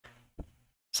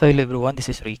So hello everyone, this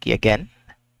is Ricky again,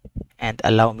 and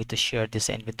allow me to share this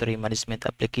inventory management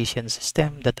application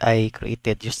system that I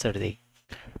created yesterday.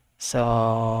 So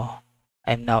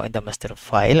I'm now in the master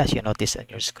file, as you notice on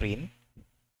your screen.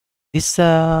 These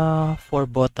four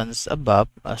buttons above,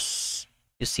 as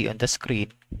you see on the screen,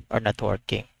 are not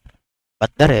working, but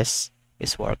the rest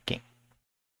is working.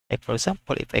 Like for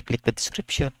example, if I click the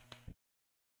description,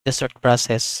 the sort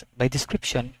process by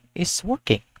description is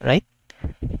working, right?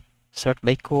 Sort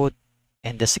by code,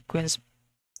 and the sequence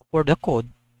for the code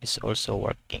is also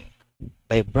working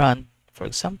by brand, for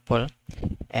example,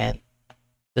 and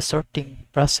the sorting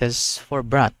process for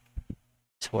brand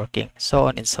is working, so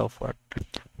on and so forth.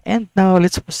 And now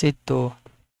let's proceed to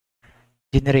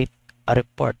generate a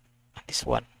report on this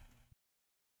one.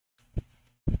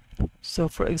 So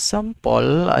for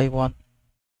example, I want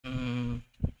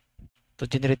to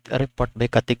generate a report by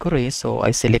category, so I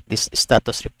select this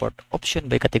status report option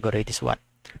by category, this one,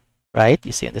 right?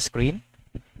 You see on the screen.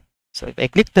 So if I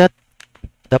click that,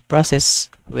 the process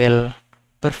will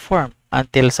perform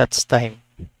until such time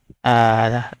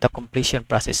the completion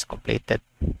process completed.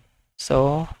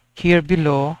 So here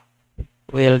below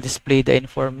will display the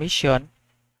information,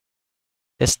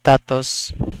 the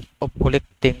status of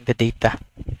collecting the data.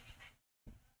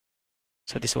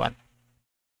 So this one.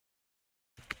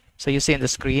 So you see on the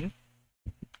screen.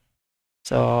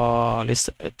 So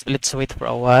let's wait for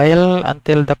a while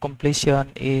until the completion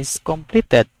is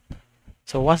completed.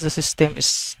 So once the system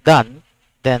is done,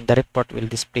 then the report will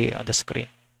display on the screen.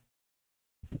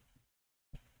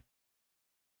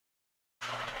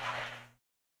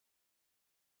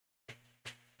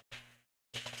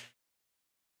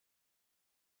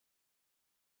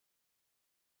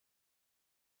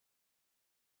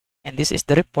 And this is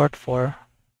the report for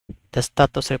the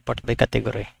status report by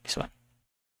category, this one.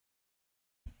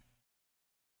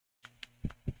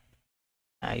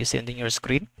 You see on your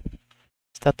screen,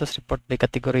 status report by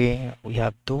category, we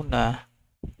have tuna,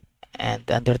 and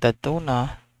under the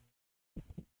tuna,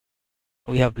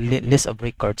 we have list of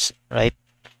records, right?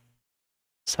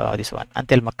 So this one,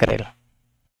 until mackerel.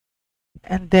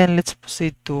 And then let's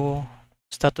proceed to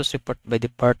status report by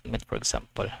department, for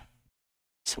example.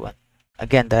 This one.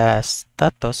 Again, the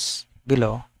status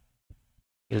below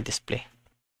will display.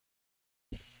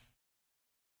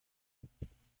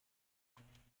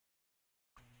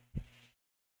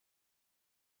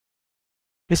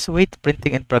 Please wait,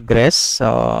 printing in progress.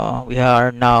 So we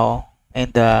are now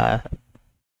in the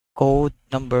code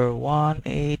number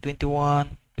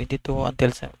 1821 22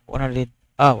 until 100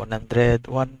 100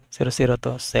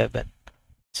 100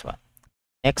 this one.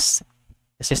 Next,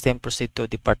 the system proceed to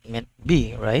department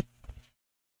B, right?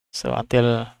 So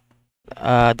until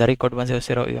the record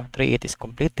 10038 is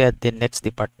completed, then next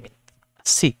department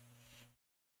C.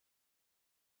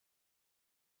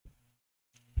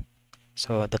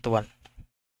 So that one.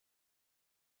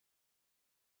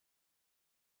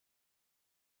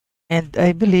 And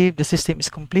I believe the system is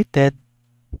completed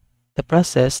the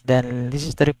process, then this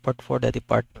is the report for the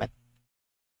department.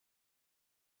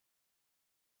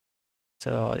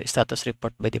 So the status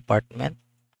report by department.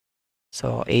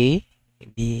 So A,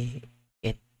 B,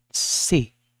 and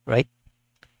C, right?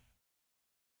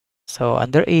 So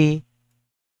under A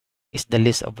is the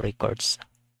list of records.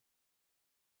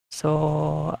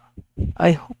 So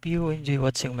I hope you enjoy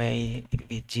watching my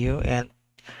video, and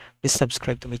please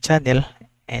subscribe to my channel,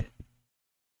 and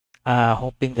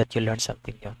hoping that you learn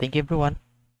something new. Thank you everyone,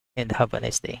 and have a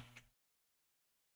nice day.